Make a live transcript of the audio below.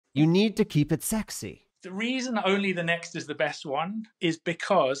You need to keep it sexy. The reason Only the Next is the best one is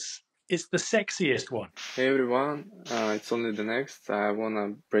because it's the sexiest one. Hey everyone, it's Only the Next. I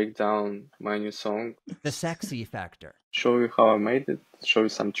wanna break down my new song. The sexy factor. Show you how I made it, show you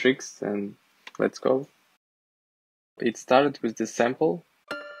some tricks, and let's go. It started with the sample.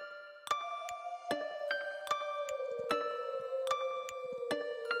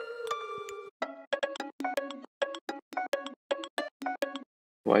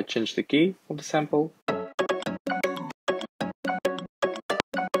 I changed the key of the sample.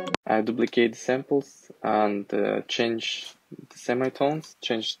 I duplicate the samples and change the semitones,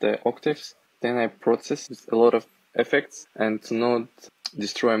 change the octaves. Then I process with a lot of effects, and to not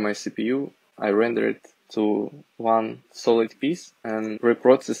destroy my CPU, I render it to one solid piece and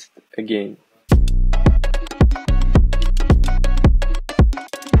reprocess it again.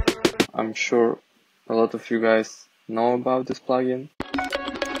 I'm sure a lot of you guys know about this plugin.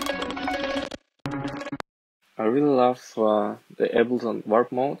 I really love the Ableton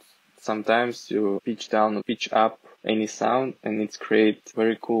warp mode. Sometimes you pitch down or pitch up any sound and it creates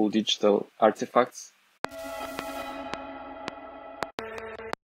very cool digital artifacts.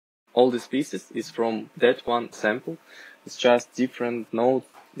 All these pieces is from that one sample. It's just different notes.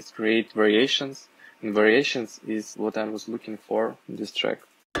 It creates variations, and variations is what I was looking for in this track.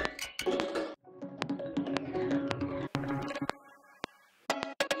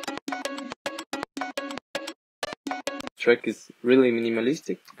 Track is really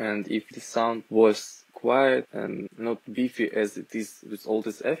minimalistic, and if the sound was quiet and not beefy as it is with all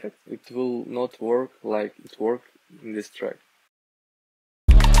these effects, it will not work like it worked in this track.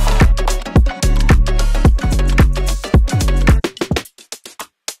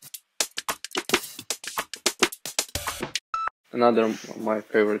 Another my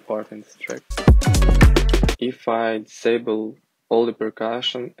favorite part in this track. If I disable all the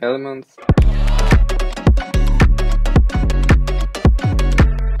percussion elements,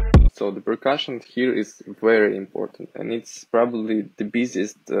 so the percussion here is very important, and it's probably the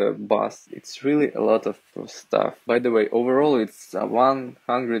busiest bass. It's really a lot of stuff. By the way, overall it's a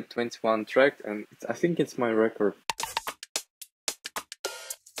 121 track, and I think it's my record.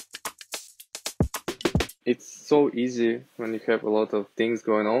 It's so easy when you have a lot of things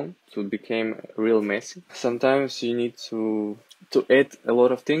going on to become real messy. Sometimes you need to add a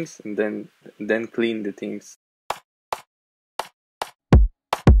lot of things and then clean the things.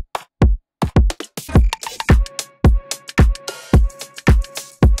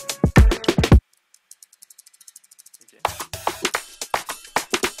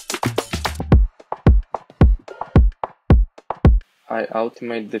 I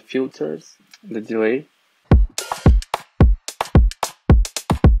automate the filters, the delay.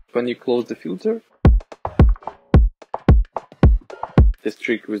 When you close the filter, this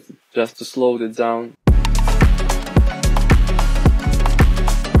trick was just to slow it down.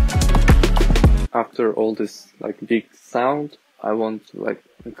 After all this big sound, I want to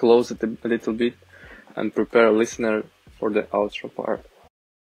close it a little bit and prepare a listener for the outro part.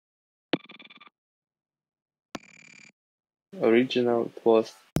 Original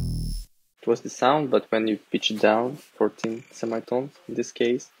it was the sound, but when you pitch it down 14 semitones in this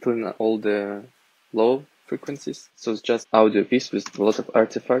case, clean all the low frequencies, so it's just audio piece with a lot of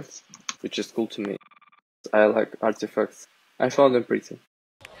artifacts, which is cool to me. I like artifacts. I found them pretty.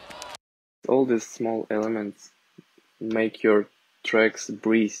 All these small elements make your tracks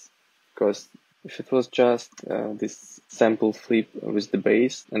breathe, because if it was just this sample flip with the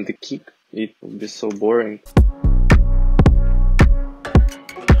bass and the kick, it would be so boring.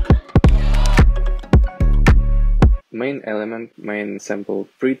 Main element, main sample,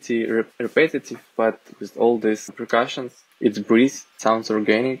 pretty repetitive, but with all these percussions, it's breathe, sounds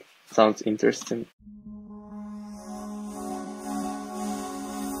organic, sounds interesting.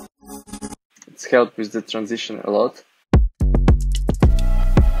 It's helped with the transition a lot.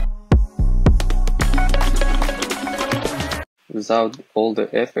 Without all the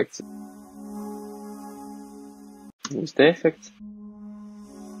effects. With the effects.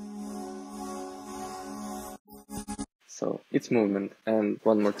 So it's movement, and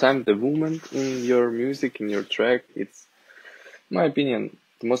one more time, the movement in your music, in your track, it's, in my opinion,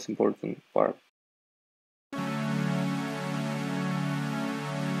 the most important part.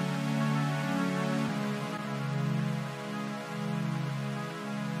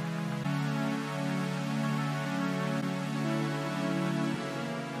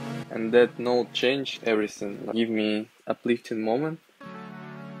 And that note changed everything, give me uplifting moment.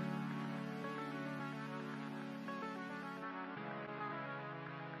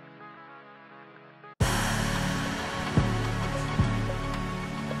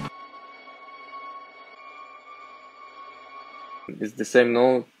 It's the same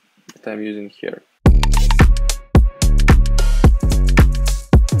note that I'm using here.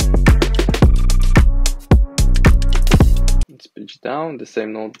 It's pitched down, the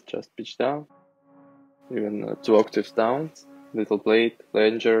same note, just pitched down. Even 2 octaves down, little plate,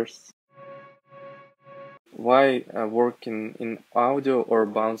 flangers. Why work in audio or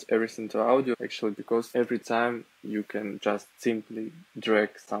bounce everything to audio? Actually, because every time you can just simply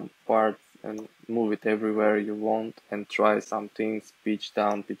drag some parts and move it everywhere you want and try some things, pitch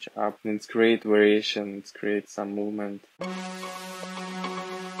down, pitch up. And it's create variation, it's create some movement.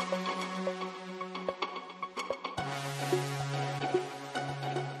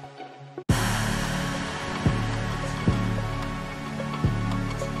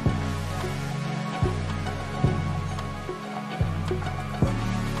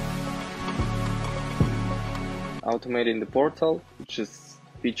 Automating the portal, just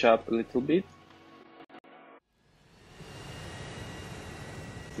pitch up a little bit.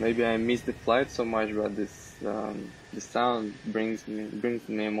 Maybe I miss the flight so much, but this the sound brings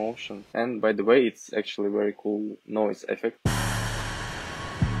me emotion. And by the way, it's actually very cool noise effect.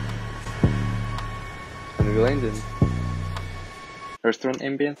 And we landed. Restaurant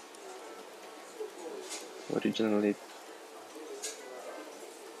ambience. Originally,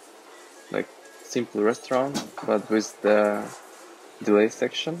 like simple restaurant, but with the delay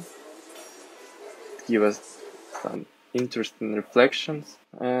section. It gives us some interesting reflections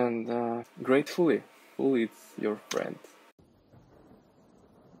and gratefully, fully it's your friend.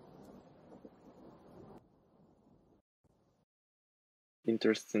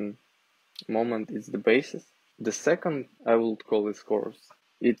 Interesting moment is the basis. The second I would call it chorus.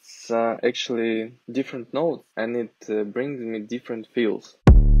 It's actually different notes and it brings me different feels.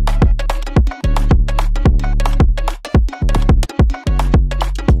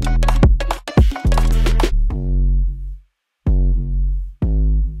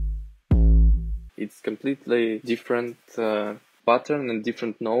 It's completely different pattern and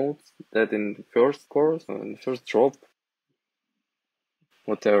different notes that in the first chorus or in the first drop,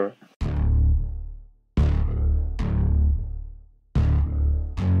 whatever.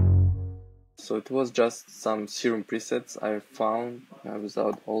 So it was just some serum presets I found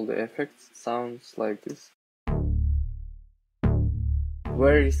without all the effects. Sounds like this.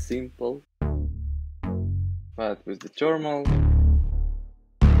 Very simple, but with the thermal.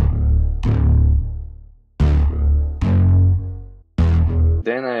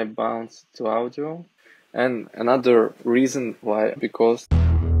 Then I bounced to audio, and another reason why, because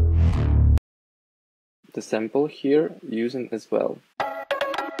the sample here using as well.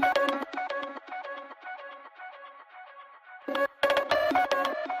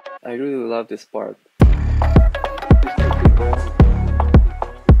 I really love this part.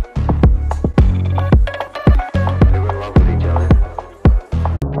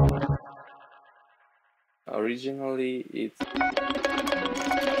 Originally, it's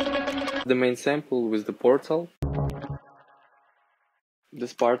the main sample with the portal.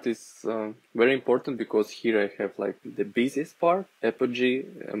 This part is very important because here I have like the busiest part, apogee,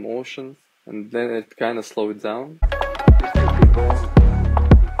 emotions, and then it kind of slows it down.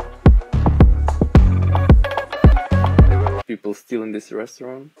 People still in this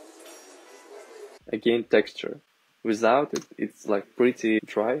restaurant. Again, texture. Without it, it's like pretty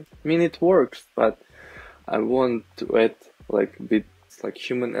dry. I mean, it works, but I want to add like a bit like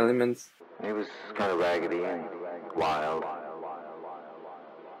human elements. He was kind of raggedy and wild.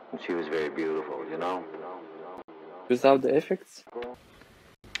 And she was very beautiful, you know? Without the effects.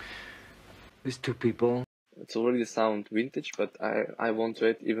 These two people. It's already sound vintage, but I want to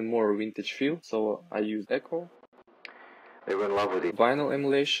add even more vintage feel, so I use echo. They were in love with it. Vinyl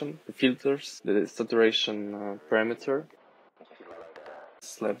emulation, the filters, the saturation parameter.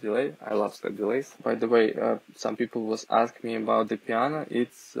 Slap delay. I love slap delays. By the way, some people was asking me about the piano.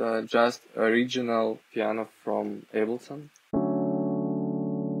 It's just original piano from Ableton.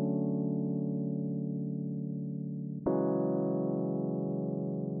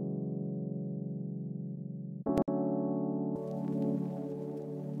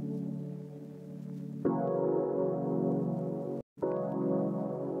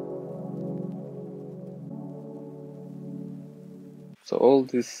 So all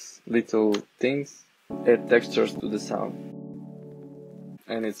these little things add textures to the sound,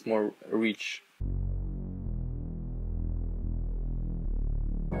 and it's more rich.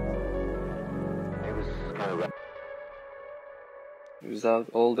 He was kind of Without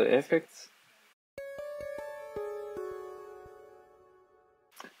all the effects.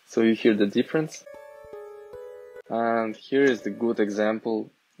 So you hear the difference. And here is the good example,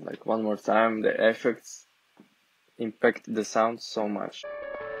 like one more time, the effects impact the sound so much.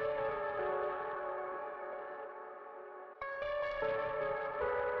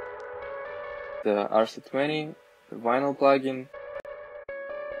 The RC20, the vinyl plugin.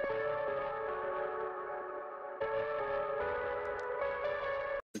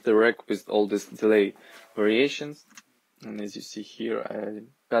 The rack with all these delay variations, and as you see here, I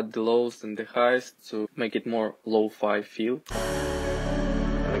got the lows and the highs to make it more lo-fi feel.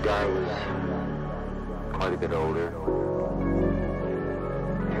 And the guy was quite a bit older.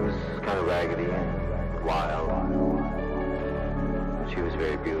 He was kind of raggedy and wild. She was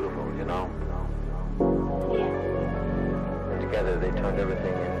very beautiful, you know? Together they turned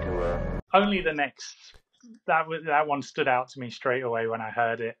everything into a... Only the Next. That one stood out to me straight away when I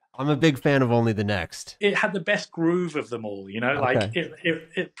heard it. I'm a big fan of Only the Next. It had the best groove of them all, you know, Okay.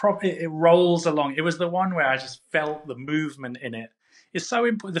 like it rolls along. It was the one where I just felt the movement in it. It's so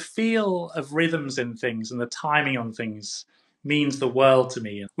important. The feel of rhythms in things and the timing on things means the world to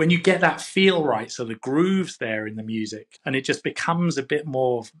me. When you get that feel right, so the grooves there in the music, and it just becomes a bit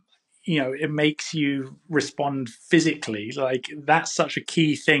more, you know, it makes you respond physically. Like, that's such a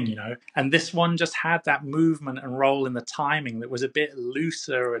key thing, you know. And this one just had that movement and roll in the timing that was a bit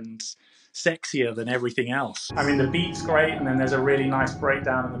looser and sexier than everything else. I mean, the beat's great, and then there's a really nice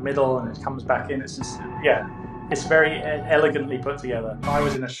breakdown in the middle, and it comes back in. It's just, yeah, it's very elegantly put together. If I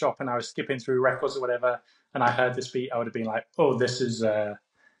was in a shop and I was skipping through records or whatever, and I heard this beat, I would have been like, oh, this has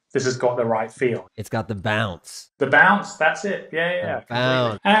got the right feel. It's got the bounce. The bounce, that's it. Yeah.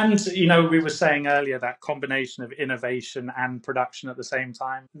 Bounce. And, you know, we were saying earlier that combination of innovation and production at the same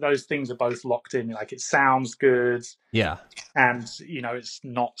time, those things are both locked in. Like, it sounds good. Yeah. And, you know, it's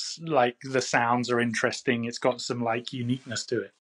not like the sounds are interesting. It's got some like uniqueness to it.